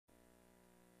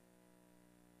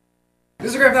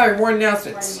This is Grand Fowler Morning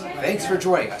Announcements. Thanks for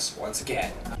joining us once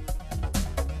again.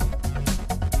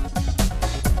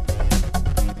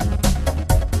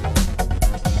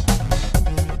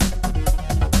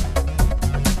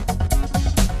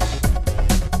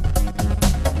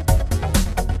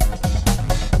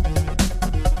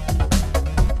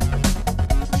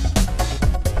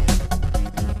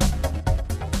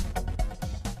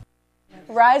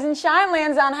 Rise and shine,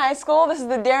 Lansdowne High School. This is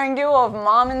the daring duo of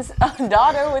mom and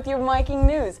daughter with your miking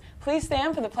news. Please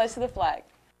stand for the pledge to the flag.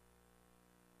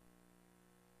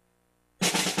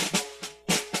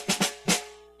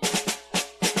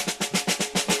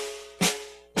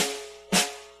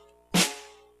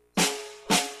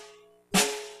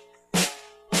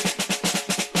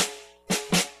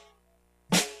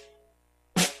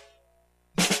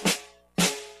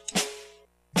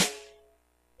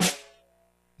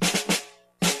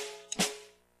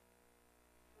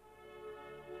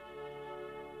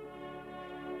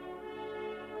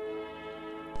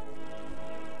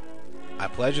 I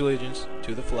pledge allegiance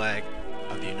to the flag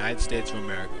of the United States of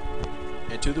America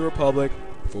and to the republic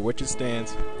for which it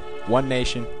stands, one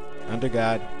nation, under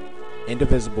God,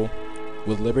 indivisible,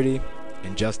 with liberty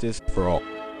and justice for all.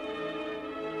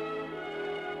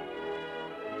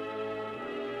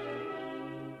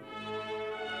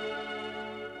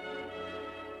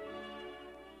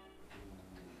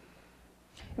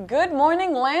 Good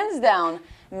morning, Lansdowne.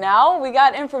 Now we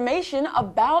got information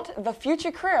about the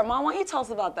future career. Mom, why don't you tell us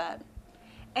about that?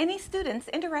 Any students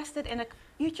interested in a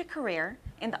future career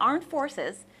in the Armed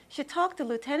Forces should talk to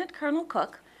Lieutenant Colonel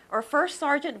Cook or First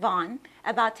Sergeant Vaughn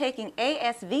about taking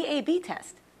ASVAB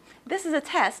test. This is a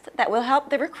test that will help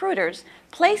the recruiters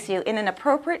place you in an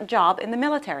appropriate job in the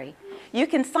military. You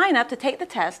can sign up to take the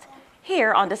test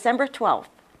here on December 12th.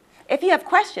 If you have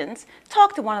questions,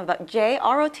 talk to one of the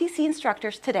JROTC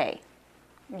instructors today.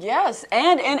 Yes,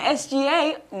 and in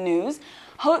SGA news,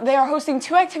 they are hosting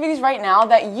 2 activities right now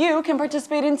that you can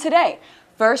participate in today.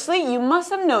 Firstly, you must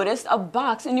have noticed a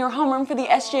box in your homeroom for the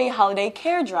SGA Holiday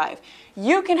Care Drive.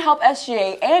 You can help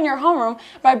SGA and your homeroom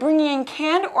by bringing in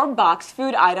canned or boxed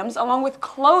food items along with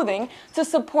clothing to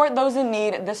support those in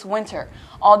need this winter.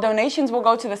 All donations will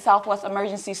go to the Southwest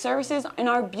Emergency Services in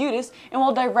Arbutus and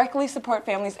will directly support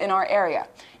families in our area.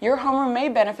 Your homeroom may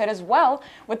benefit as well,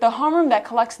 with the homeroom that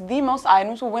collects the most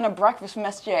items will win a breakfast from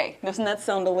SGA. Doesn't that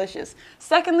sound delicious?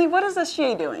 Secondly, what is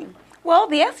SGA doing? Well,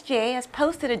 the SGA has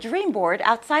posted a dream board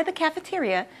outside the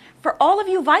cafeteria for all of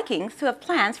you Vikings who have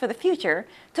plans for the future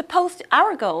to post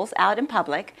our goals out in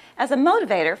public as a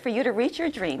motivator for you to reach your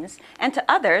dreams and to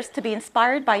others to be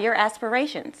inspired by your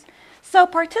aspirations. So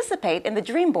participate in the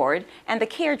dream board and the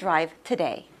care drive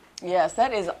today. Yes,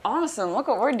 that is awesome. Look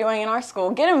what we're doing in our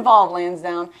school. Get involved,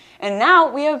 Lansdowne. And now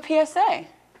we have a PSA.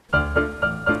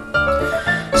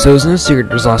 So it's no secret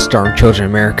there's a lot of starving children in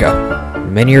America.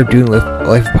 Many are doomed to live a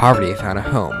life of poverty if found a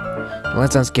home. And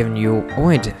Lansdowne's giving you a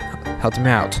way to help them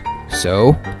out.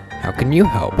 So, how can you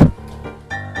help?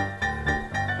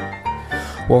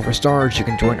 Well, for starters, you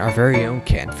can join our very own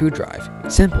canned food drive.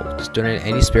 It's simple. Just donate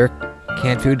any spare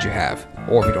canned foods you have.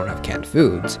 Or if you don't have canned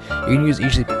foods, you can use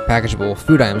easily packageable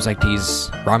food items like these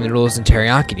ramen noodles and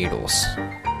teriyaki noodles.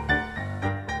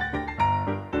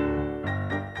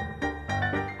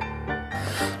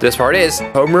 This part is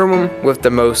homeroom with the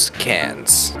most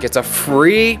cans gets a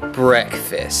free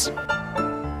breakfast.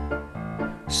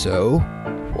 So,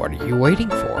 what are you waiting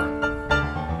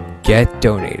for? Get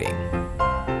donating.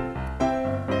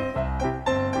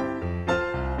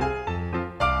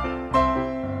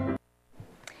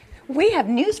 We have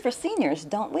news for seniors,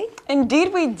 don't we?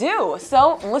 Indeed we do.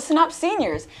 So listen up,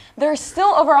 seniors. There are still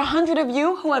over 100 of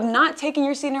you who have not taken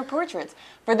your senior portraits.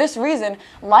 For this reason,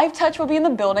 Life Touch will be in the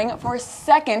building for a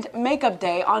second makeup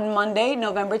day on Monday,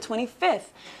 November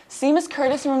 25th. See Ms.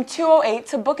 Curtis in room 208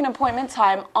 to book an appointment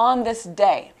time on this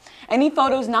day. Any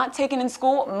photos not taken in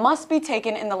school must be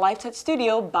taken in the Life Touch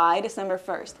studio by December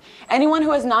 1st. Anyone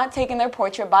who has not taken their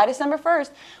portrait by December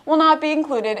 1st will not be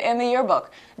included in the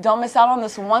yearbook. Don't miss out on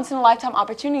this once-in-a-lifetime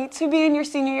opportunity to be in your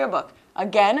senior yearbook.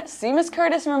 Again, see Ms.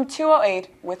 Curtis in room 208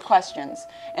 with questions.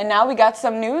 And now we got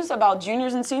some news about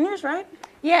juniors and seniors, right?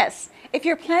 Yes. If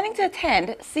you're planning to attend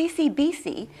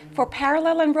CCBC for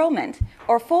parallel enrollment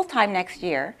or full-time next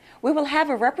year, we will have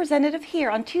a representative here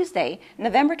on Tuesday,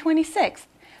 November 26th,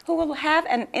 who will have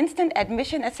an instant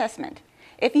admission assessment.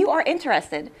 If you are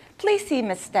interested, please see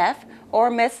Ms. Steph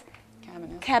or Ms.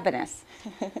 Cabanis.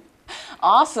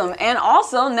 Awesome. And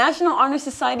also, National Honor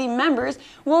Society members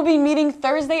will be meeting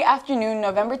Thursday afternoon,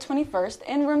 November 21st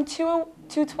in room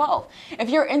 212. If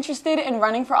you're interested in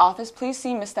running for office, please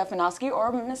see Ms. Stefanowski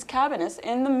or Ms. Cabanis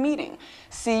in the meeting.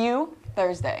 See you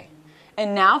Thursday.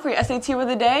 And now for your SAT word of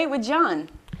the day with John.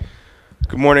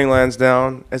 Good morning,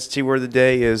 Lansdowne. SAT word of the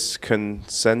day is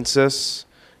consensus.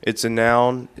 It's a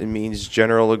noun. It means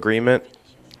general agreement.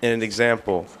 And an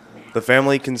example, the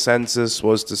family consensus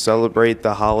was to celebrate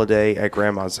the holiday at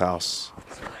Grandma's house.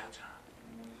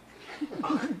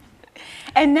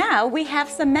 And now we have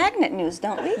some magnet news,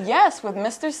 don't we? Yes, with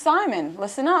Mr. Simon.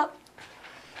 Listen up.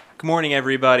 Good morning,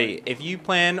 everybody. If you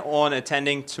plan on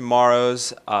attending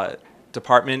tomorrow's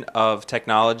Department of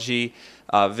Technology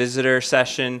visitor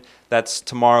session, that's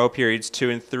tomorrow, periods 2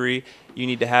 and 3, you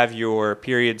need to have your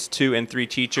periods 2 and 3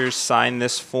 teachers sign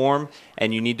this form,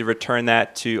 and you need to return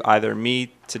that to either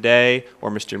me today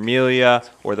or Mr. Amelia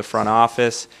or the front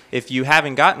office. If you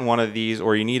haven't gotten one of these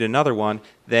or you need another one,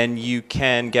 then you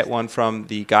can get one from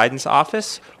the guidance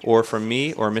office or from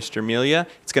me or Mr. Amelia.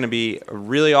 It's going to be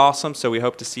really awesome, so we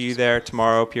hope to see you there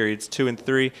tomorrow, periods 2 and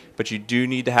 3, but you do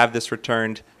need to have this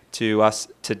returned to us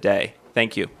today.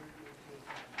 Thank you.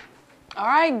 All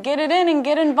right, get it in and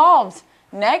get involved.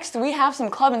 Next, we have some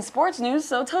club and sports news,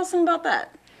 so tell us some about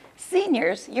that.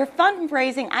 Seniors, your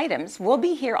fundraising items will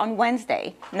be here on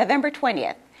Wednesday, November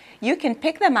 20th. You can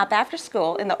pick them up after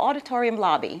school in the auditorium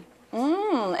lobby.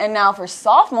 And now for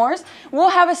sophomores, we'll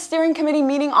have a steering committee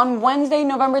meeting on Wednesday,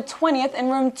 November 20th in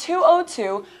room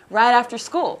 202 right after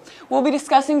school. We'll be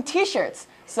discussing t-shirts,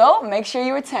 so make sure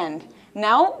you attend.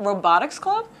 Now, robotics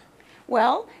club?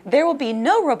 Well, there will be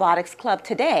no robotics club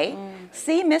today.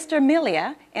 See Mr.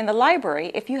 Amelia in the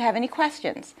library if you have any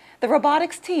questions. The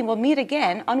robotics team will meet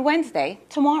again on Wednesday,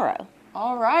 tomorrow.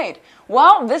 All right.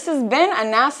 Well, this has been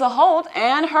Anasseh Holt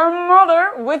and her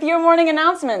mother with your morning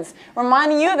announcements,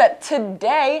 reminding you that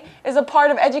today is a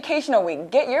part of Educational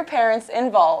Week. Get your parents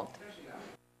involved.